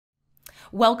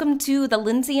Welcome to the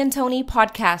Lindsay and Tony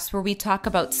podcast, where we talk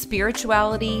about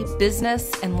spirituality, business,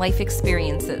 and life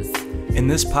experiences. In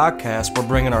this podcast, we're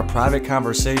bringing our private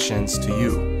conversations to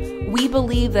you. We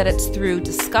believe that it's through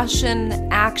discussion,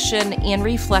 action, and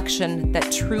reflection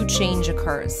that true change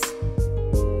occurs.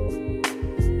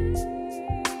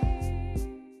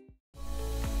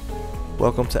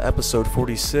 Welcome to episode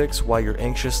 46, Why Your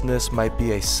Anxiousness Might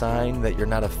Be a Sign That You're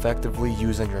Not Effectively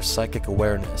Using Your Psychic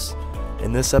Awareness.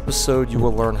 In this episode, you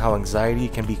will learn how anxiety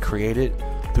can be created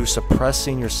through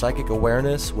suppressing your psychic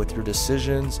awareness with your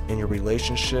decisions, in your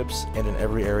relationships, and in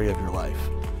every area of your life.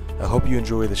 I hope you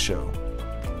enjoy the show.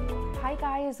 Hi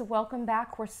guys, welcome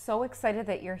back. We're so excited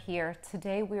that you're here.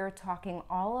 Today we are talking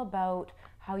all about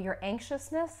how your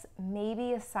anxiousness may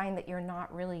be a sign that you're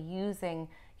not really using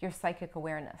your psychic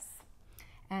awareness.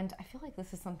 And I feel like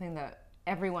this is something that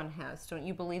everyone has. Don't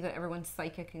you believe that everyone's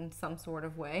psychic in some sort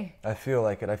of way? I feel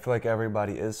like it. I feel like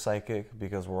everybody is psychic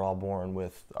because we're all born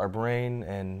with our brain,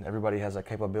 and everybody has that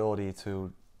capability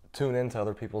to tune into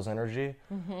other people's energy,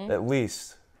 at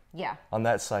least on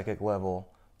that psychic level,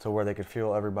 to where they could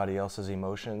feel everybody else's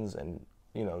emotions and,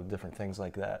 you know, different things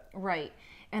like that. Right.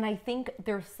 And I think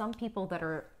there's some people that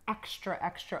are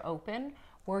extra open,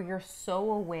 where you're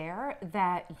so aware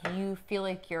that you feel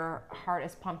like your heart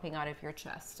is pumping out of your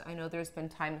chest. I know there's been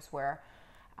times where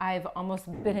I've almost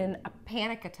been in a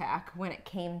panic attack when it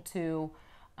came to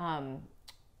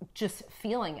just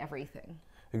feeling everything.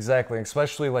 Exactly,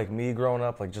 especially like me growing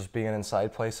up, like just being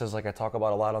inside places, like I talk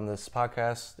about a lot on this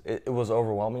podcast, it was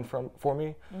overwhelming for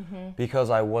me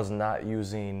because I was not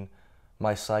using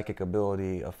my psychic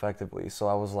ability effectively. So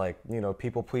I was like, you know,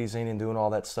 people pleasing and doing all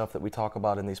that stuff that we talk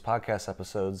about in these podcast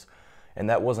episodes, and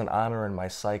that wasn't honoring my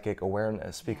psychic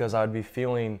awareness, because I'd be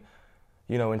feeling,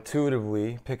 you know,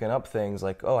 intuitively picking up things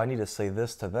like, oh, I need to say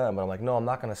this to them, but I'm like, no, I'm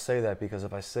not going to say that, because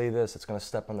if I say this, it's going to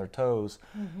step on their toes,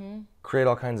 create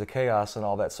all kinds of chaos and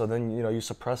all that. So then, you know, you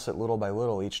suppress it little by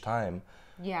little each time.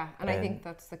 Yeah, and I think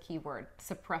that's the key word,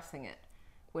 suppressing it,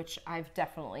 which I've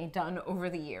definitely done over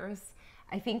the years.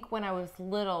 I think when I was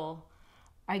little,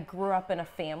 I grew up in a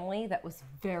family that was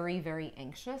very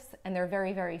anxious, and they're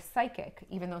very psychic,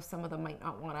 even though some of them might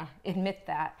not want to admit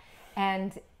that.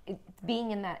 And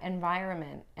being in that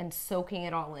environment and soaking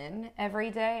it all in every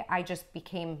day, I just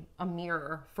became a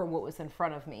mirror for what was in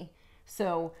front of me.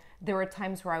 So there were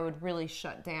times where I would really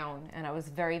shut down and I was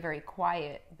very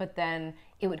quiet, but then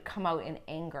it would come out in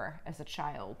anger as a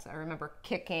child. I remember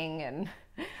kicking, and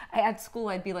at school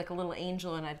I'd be like a little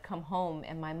angel, and I'd come home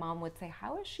and my mom would say,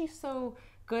 how is she so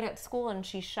good at school and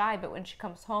she's shy, but when she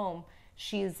comes home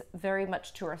she's very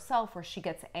much to herself, where she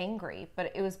gets angry?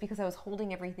 But it was because I was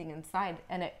holding everything inside,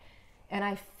 and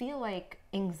I feel like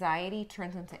anxiety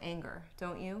turns into anger,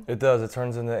 don't you? It does. It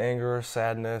turns into anger,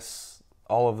 sadness,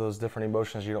 all of those different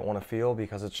emotions you don't want to feel,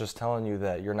 because it's just telling you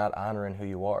that you're not honoring who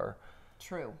you are.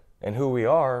 True. And who we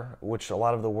are, which a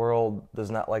lot of the world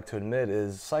does not like to admit,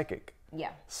 is psychic. Yeah.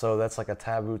 So that's like a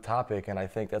taboo topic, and I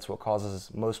think that's what causes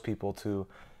most people to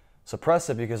suppress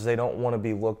it, because they don't want to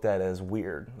be looked at as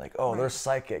weird. Like, oh, they're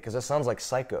psychic, because it sounds like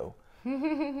psycho.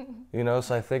 You know,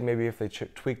 so I think maybe if they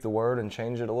tweak the word and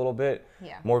change it a little bit,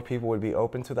 more people would be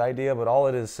open to the idea. But all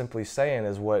it is simply saying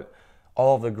is what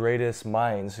all of the greatest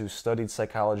minds who studied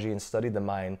psychology and studied the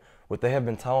mind, what they have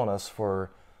been telling us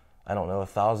for, I don't know,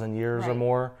 1,000 years or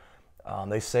more.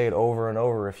 They say it over and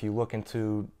over. If you look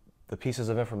into the pieces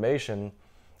of information,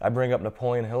 I bring up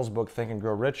Napoleon Hill's book, Think and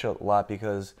Grow Rich, a lot,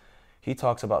 because he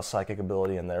talks about psychic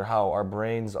ability in there, how our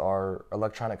brains are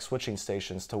electronic switching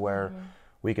stations to where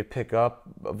we could pick up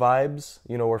vibes,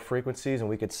 you know, or frequencies, and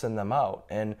we could send them out.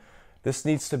 And this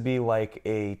needs to be like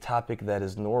a topic that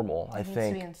is normal, I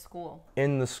think, to be in school.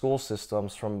 In the school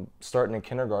systems, from starting in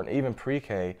kindergarten, even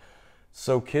pre-K,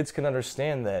 so kids can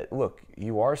understand that, look,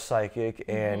 you are psychic,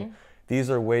 and these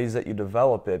are ways that you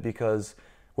develop it, because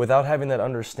without having that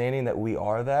understanding that we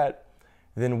are that,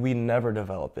 then we never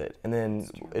develop it. And then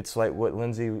it's like what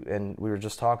Lindsay and we were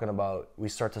just talking about, we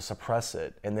start to suppress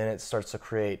it, and then it starts to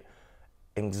create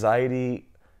anxiety,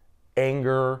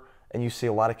 anger, and you see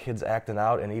a lot of kids acting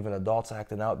out, and even adults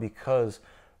acting out, because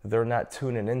they're not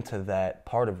tuning into that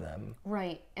part of them.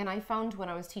 Right. And I found when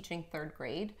I was teaching 3rd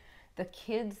grade, the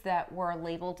kids that were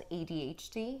labeled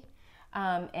ADHD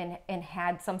and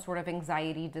had some sort of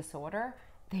anxiety disorder,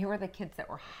 they were the kids that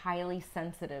were highly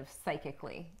sensitive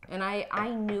psychically. And I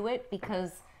knew it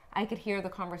because I could hear the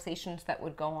conversations that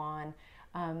would go on.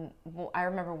 I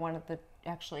remember one of the,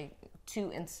 actually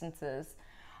 2 instances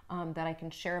that I can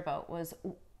share about was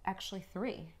actually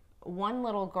 3. One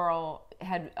little girl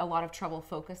had a lot of trouble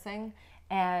focusing,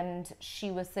 and she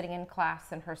was sitting in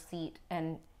class in her seat,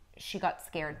 and she got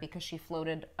scared because she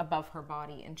floated above her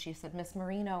body. And she said, Miss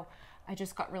Marino, I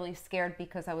just got really scared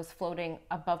because I was floating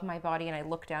above my body and I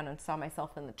looked down and saw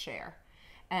myself in the chair.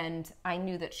 And I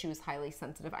knew that she was highly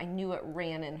sensitive. I knew it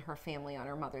ran in her family on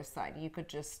her mother's side. You could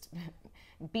just,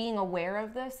 being aware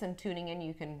of this and tuning in,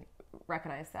 you can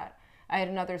recognize that. I had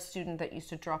another student that used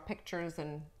to draw pictures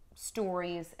and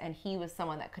stories, and he was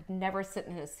someone that could never sit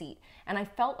in his seat. And I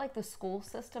felt like the school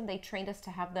system, they trained us to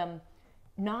have them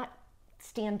not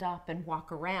stand up and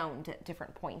walk around at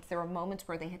different points. There were moments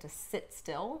where they had to sit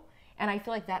still, and I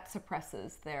feel like that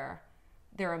suppresses their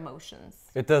emotions.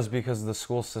 It does, because the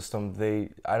school system,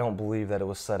 I don't believe that it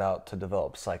was set out to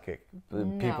develop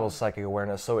people's psychic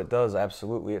awareness. So it does,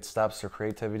 absolutely. It stops their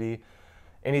creativity.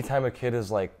 Anytime a kid is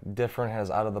like different,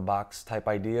 has out of the box type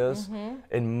ideas,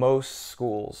 in most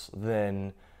schools,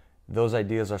 then those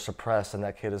ideas are suppressed and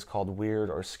that kid is called weird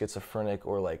or schizophrenic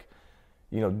or like,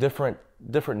 different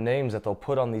names that they'll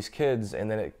put on these kids,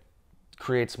 and then it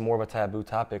creates more of a taboo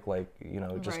topic, like,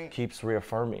 it just keeps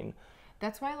reaffirming.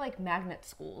 That's why I like magnet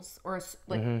schools, or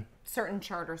like certain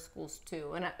charter schools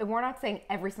too. And we're not saying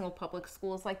every single public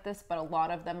school is like this, but a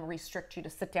lot of them restrict you to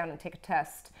sit down and take a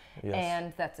test,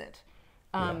 and that's it.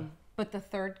 But the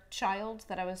third child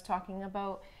that I was talking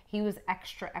about, he was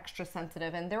extra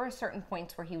sensitive. And there were certain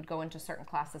points where he would go into certain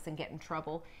classes and get in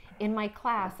trouble. In my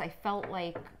class, I felt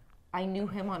like I knew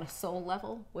him on a soul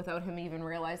level without him even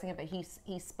realizing it, but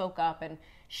he spoke up and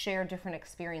shared different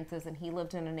experiences, and he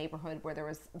lived in a neighborhood where there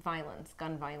was violence,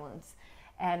 gun violence,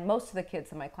 and most of the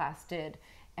kids in my class did.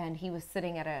 And he was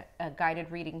sitting at a guided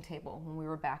reading table when we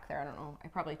were back there. I don't know, I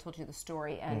probably told you the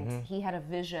story, and he had a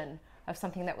vision of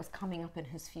something that was coming up in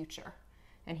his future.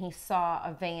 And he saw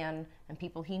a van and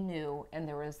people he knew, and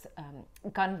there was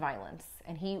gun violence,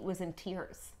 and he was in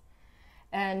tears.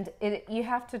 And you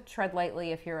have to tread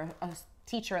lightly if you're a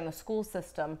teacher in the school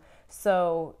system.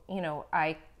 So,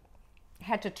 I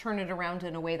had to turn it around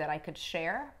in a way that I could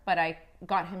share, but I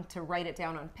got him to write it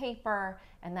down on paper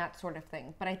and that sort of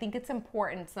thing. But I think it's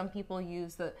important. Some people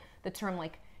use the term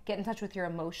like get in touch with your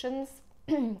emotions.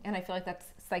 And I feel like that's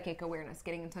psychic awareness,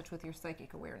 getting in touch with your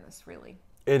psychic awareness, really.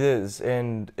 It is.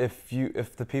 And if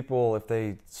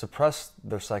they suppress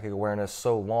their psychic awareness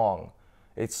so long,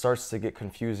 it starts to get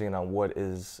confusing on what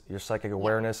is your psychic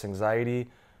awareness,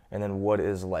 anxiety, and then what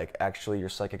is like actually your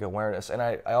psychic awareness. And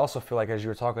I also feel like, as you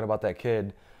were talking about that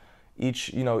kid,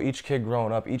 each kid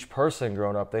growing up, each person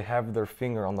growing up, they have their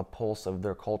finger on the pulse of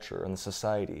their culture and the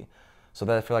society. So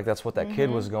that I feel like that's what that kid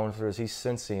was going through, is he's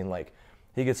sensing, like,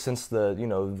 he could sense the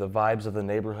vibes of the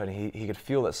neighborhood. He could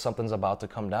feel that something's about to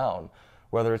come down,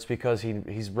 whether it's because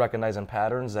he's recognizing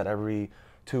patterns that every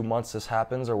 2 months this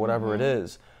happens or whatever it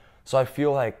is. So I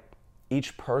feel like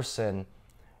each person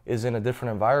is in a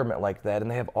different environment like that, and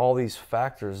they have all these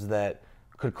factors that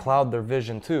could cloud their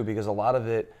vision too, because a lot of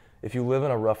it, if you live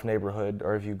in a rough neighborhood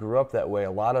or if you grew up that way,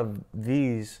 a lot of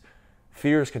these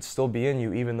fears could still be in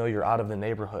you even though you're out of the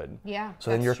neighborhood. Yeah. So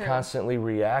then you're constantly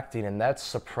reacting, and that's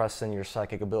suppressing your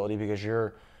psychic ability because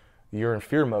you're in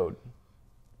fear mode.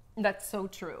 That's so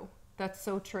true. That's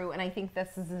so true. And I think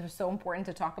this is so important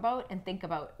to talk about and think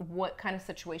about, what kind of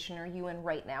situation are you in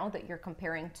right now that you're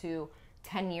comparing to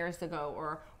 10 years ago,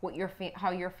 or what how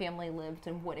your family lived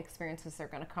and what experiences are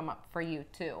going to come up for you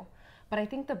too. But I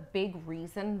think the big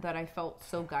reason that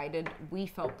we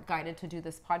felt guided to do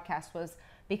this podcast was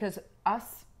because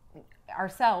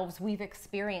ourselves, we've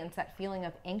experienced that feeling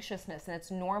of anxiousness, and it's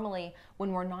normally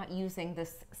when we're not using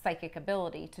this psychic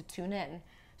ability to tune in.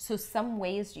 So some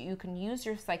ways you can use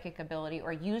your psychic ability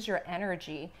or use your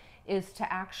energy is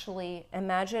to actually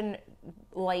imagine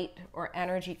light or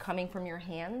energy coming from your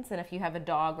hands. And if you have a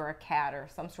dog or a cat or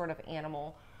some sort of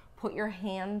animal, put your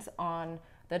hands on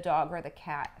the dog or the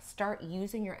cat. Start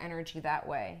using your energy that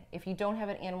way. If you don't have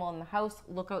an animal in the house,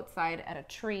 look outside at a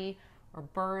tree or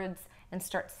birds and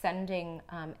start sending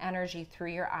energy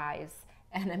through your eyes,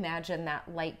 and imagine that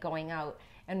light going out,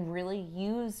 and really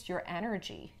use your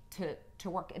energy to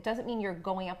work. It doesn't mean you're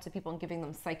going up to people and giving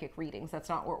them psychic readings. That's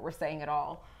not what we're saying at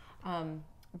all.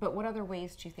 But what other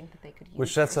ways do you think that they could use?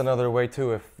 Which that's another way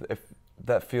too,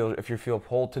 if you feel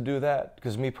pulled to do that.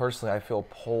 Because me personally, I feel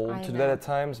pulled to do that at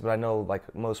times, but I know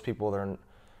like most people, they're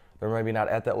maybe not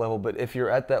at that level. But if you're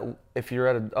at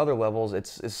other levels,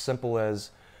 it's as simple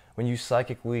as when you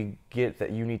psychically get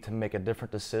that you need to make a different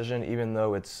decision, even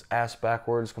though it's ass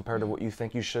backwards compared to what you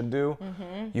think you should do,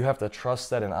 you have to trust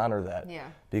that and honor that. Yeah.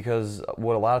 Because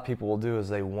what a lot of people will do is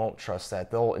they won't trust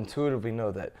that. They'll intuitively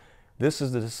know that this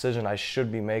is the decision I should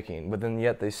be making, but then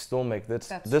yet they still make this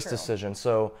decision.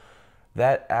 So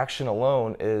that action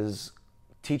alone is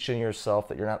teaching yourself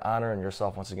that you're not honoring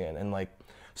yourself once again. And like,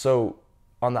 so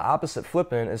on the opposite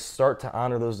flip end is start to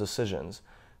honor those decisions.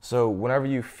 So whenever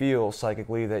you feel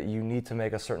psychically that you need to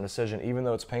make a certain decision, even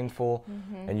though it's painful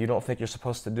and you don't think you're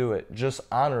supposed to do it, just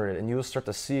honor it, and you'll start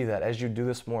to see that as you do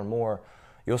this more and more,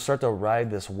 you'll start to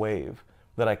ride this wave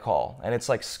that I call. And it's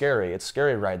like scary. It's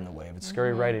scary riding the wave. It's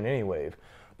scary riding any wave.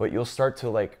 But you'll start to,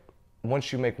 like,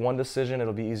 once you make one decision,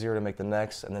 it'll be easier to make the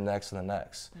next and the next and the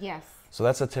next. Yes. So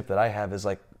that's a tip that I have, is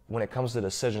like, when it comes to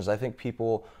decisions, I think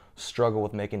people struggle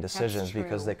with making decisions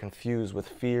because they confuse with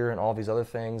fear and all these other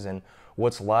things and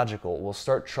what's logical. We'll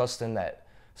start trusting that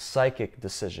psychic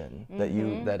decision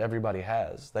that that everybody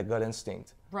has, that gut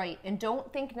instinct. Right. And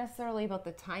don't think necessarily about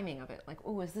the timing of it. Like,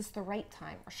 oh, is this the right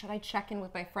time? Or should I check in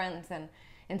with my friends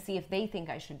and see if they think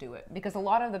I should do it? Because a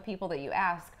lot of the people that you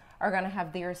ask are going to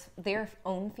have their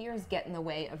own fears get in the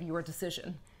way of your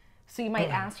decision. So you might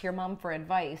ask your mom for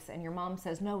advice, and your mom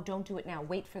says, no, don't do it now.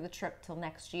 Wait for the trip till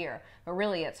next year. But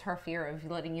really, it's her fear of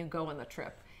letting you go on the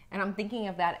trip. And I'm thinking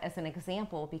of that as an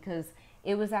example because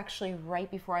it was actually right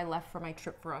before I left for my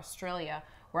trip for Australia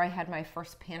where I had my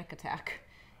first panic attack.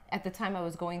 At the time, I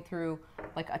was going through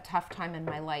like a tough time in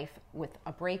my life with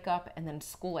a breakup and then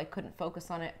school. I couldn't focus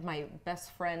on it. My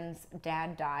best friend's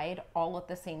dad died all at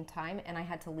the same time, and I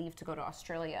had to leave to go to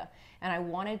Australia. And I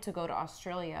wanted to go to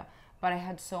Australia, but I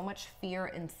had so much fear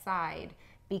inside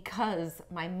because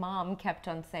my mom kept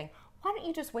on saying, why don't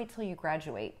you just wait till you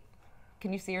graduate?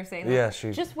 Can you see her saying that?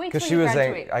 Yeah, just wait till you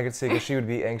graduate. I could see, because she would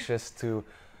be anxious to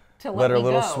to let her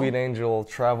little go. sweet angel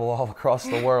travel all across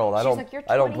the world. She's like, "You're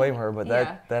 20." I don't blame her, but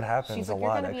Yeah. that happens She's a like,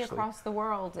 lot, you're going to be actually. across the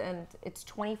world, and it's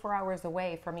 24 hours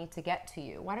away for me to get to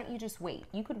you. Why don't you just wait?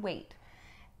 You could wait.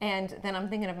 And then I'm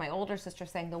thinking of my older sister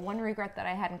saying, the one regret that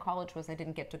I had in college was I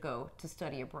didn't get to go to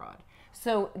study abroad.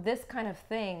 So this kind of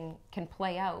thing can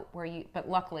play out but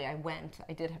luckily I went.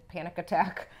 I did have a panic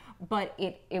attack, but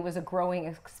it was a growing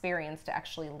experience to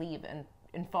actually leave and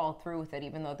follow through with it,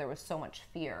 even though there was so much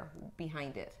fear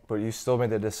behind it. But you still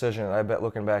made the decision, and I bet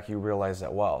looking back you realize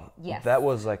that, wow, Yes. that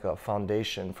was like a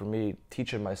foundation for me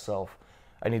teaching myself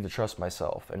I need to trust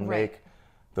myself and Right. make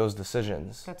those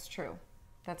decisions. That's true.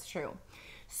 That's true.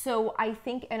 So I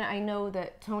think, and I know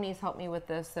that Tony's helped me with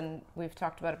this, and we've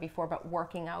talked about it before, but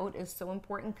working out is so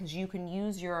important because you can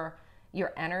use your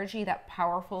energy, that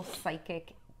powerful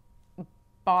psychic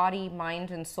body,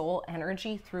 mind, and soul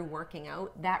energy through working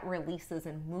out. That releases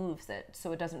and moves it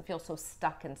so it doesn't feel so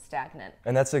stuck and stagnant.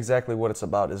 And that's exactly what it's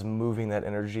about, is moving that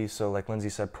energy. So like Lindsay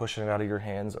said, pushing it out of your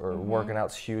hands or working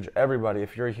out's huge. Everybody,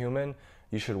 if you're a human,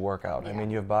 you should work out. I mean,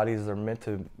 you have bodies that are meant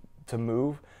to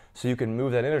move, so you can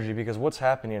move that energy, because what's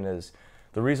happening is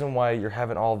the reason why you're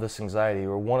having all of this anxiety,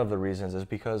 or one of the reasons, is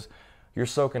because you're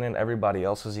soaking in everybody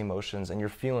else's emotions and you're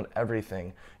feeling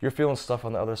everything. You're feeling stuff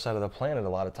on the other side of the planet a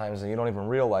lot of times and you don't even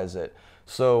realize it.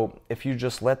 So if you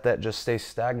just let that just stay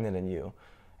stagnant in you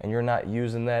and you're not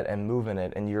using that and moving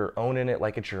it and you're owning it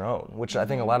like it's your own, which I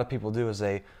think a lot of people do, is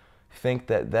they think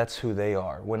that that's who they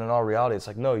are, when in all reality it's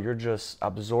like, no, you're just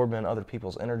absorbing other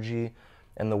people's energy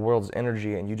and the world's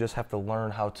energy, and you just have to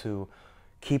learn how to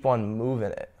keep on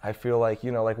moving it. I feel like,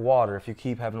 like water, if you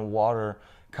keep having water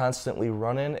constantly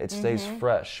running, it stays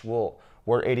fresh. Well,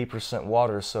 we're 80%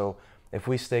 water, so if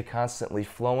we stay constantly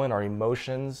flowing, our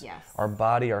emotions, our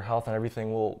body, our health, and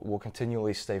everything will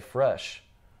continually stay fresh.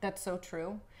 That's so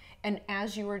true. And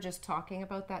as you were just talking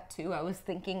about that too, I was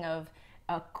thinking of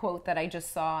a quote that I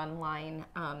just saw online,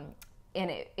 and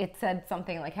it said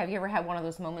something like, have you ever had one of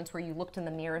those moments where you looked in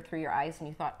the mirror through your eyes and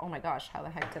you thought, oh my gosh, how the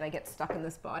heck did I get stuck in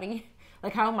this body?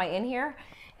 Like, how am I in here?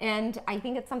 And I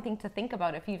think it's something to think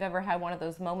about if you've ever had one of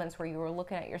those moments where you were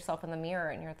looking at yourself in the mirror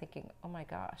and you're thinking, oh my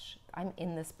gosh, I'm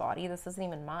in this body. This isn't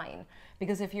even mine.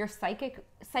 Because if you're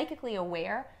psychically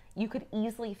aware, you could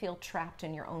easily feel trapped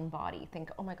in your own body.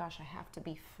 Think, oh my gosh, I have to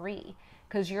be free,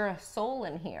 because you're a soul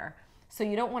in here. So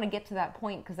you don't want to get to that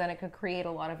point, because then it could create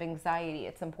a lot of anxiety.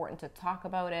 It's important to talk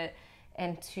about it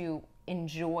and to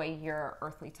enjoy your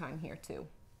earthly time here too,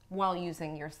 while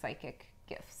using your psychic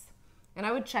gifts. And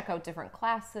I would check out different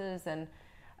classes, and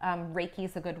Reiki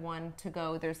is a good one to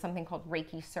go. There's something called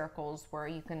Reiki circles where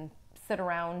you can sit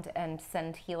around and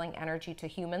send healing energy to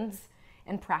humans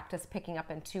and practice picking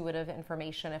up intuitive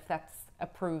information if that's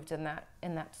approved in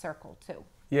that circle too.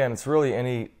 Yeah, and it's really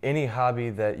any hobby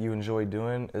that you enjoy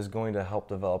doing is going to help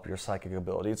develop your psychic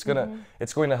ability. It's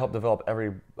going to help develop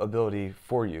every ability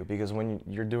for you, because when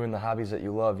you're doing the hobbies that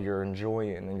you love, you're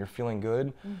enjoying and you're feeling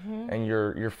good, and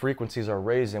your frequencies are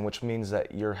raising, which means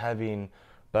that you're having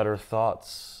better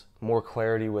thoughts, more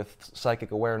clarity with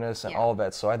psychic awareness and all of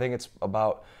that. So I think it's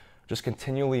about just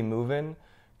continually moving,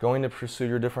 going to pursue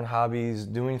your different hobbies,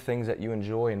 doing things that you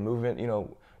enjoy, and moving,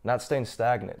 not staying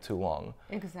stagnant too long.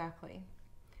 Exactly.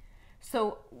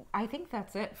 So I think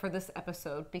that's it for this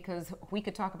episode, because we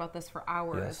could talk about this for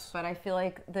hours. Yes. But I feel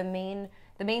like the main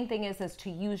thing is to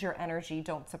use your energy.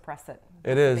 Don't suppress it.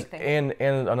 It That's the is, big thing.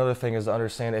 and another thing is to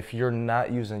understand if you're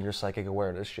not using your psychic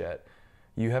awareness yet,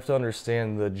 you have to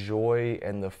understand the joy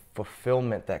and the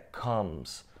fulfillment that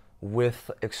comes with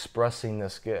expressing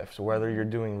this gift. Whether you're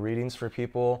doing readings for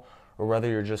people or whether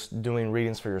you're just doing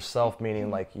readings for yourself, meaning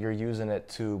like you're using it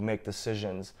to make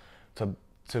decisions, to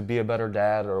be a better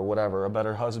dad or whatever, a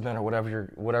better husband or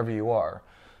whatever you are,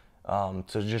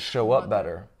 to just show up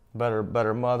better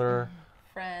mother,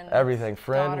 Friend, everything,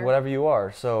 friend, daughter. whatever you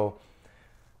are. So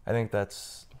I think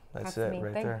that's the it main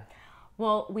right thing. there.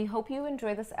 Well, we hope you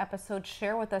enjoy this episode.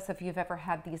 Share with us if you've ever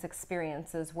had these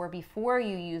experiences where before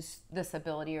you used this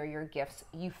ability or your gifts,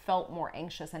 you felt more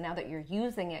anxious, and now that you're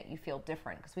using it, you feel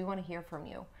different, because we want to hear from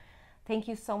you. Thank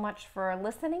you so much for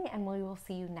listening, and we will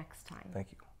see you next time.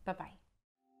 Thank you. Bye-bye.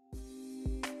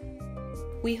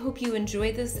 We hope you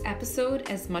enjoyed this episode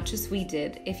as much as we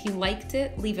did. If you liked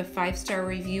it, leave a 5-star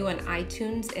review on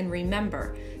iTunes, and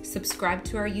remember, subscribe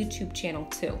to our YouTube channel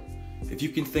too. If you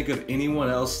can think of anyone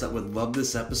else that would love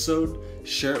this episode,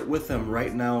 share it with them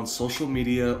right now on social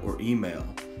media or email.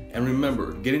 And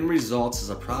remember, getting results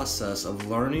is a process of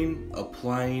learning,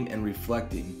 applying, and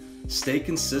reflecting. Stay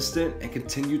consistent and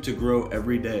continue to grow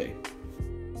every day.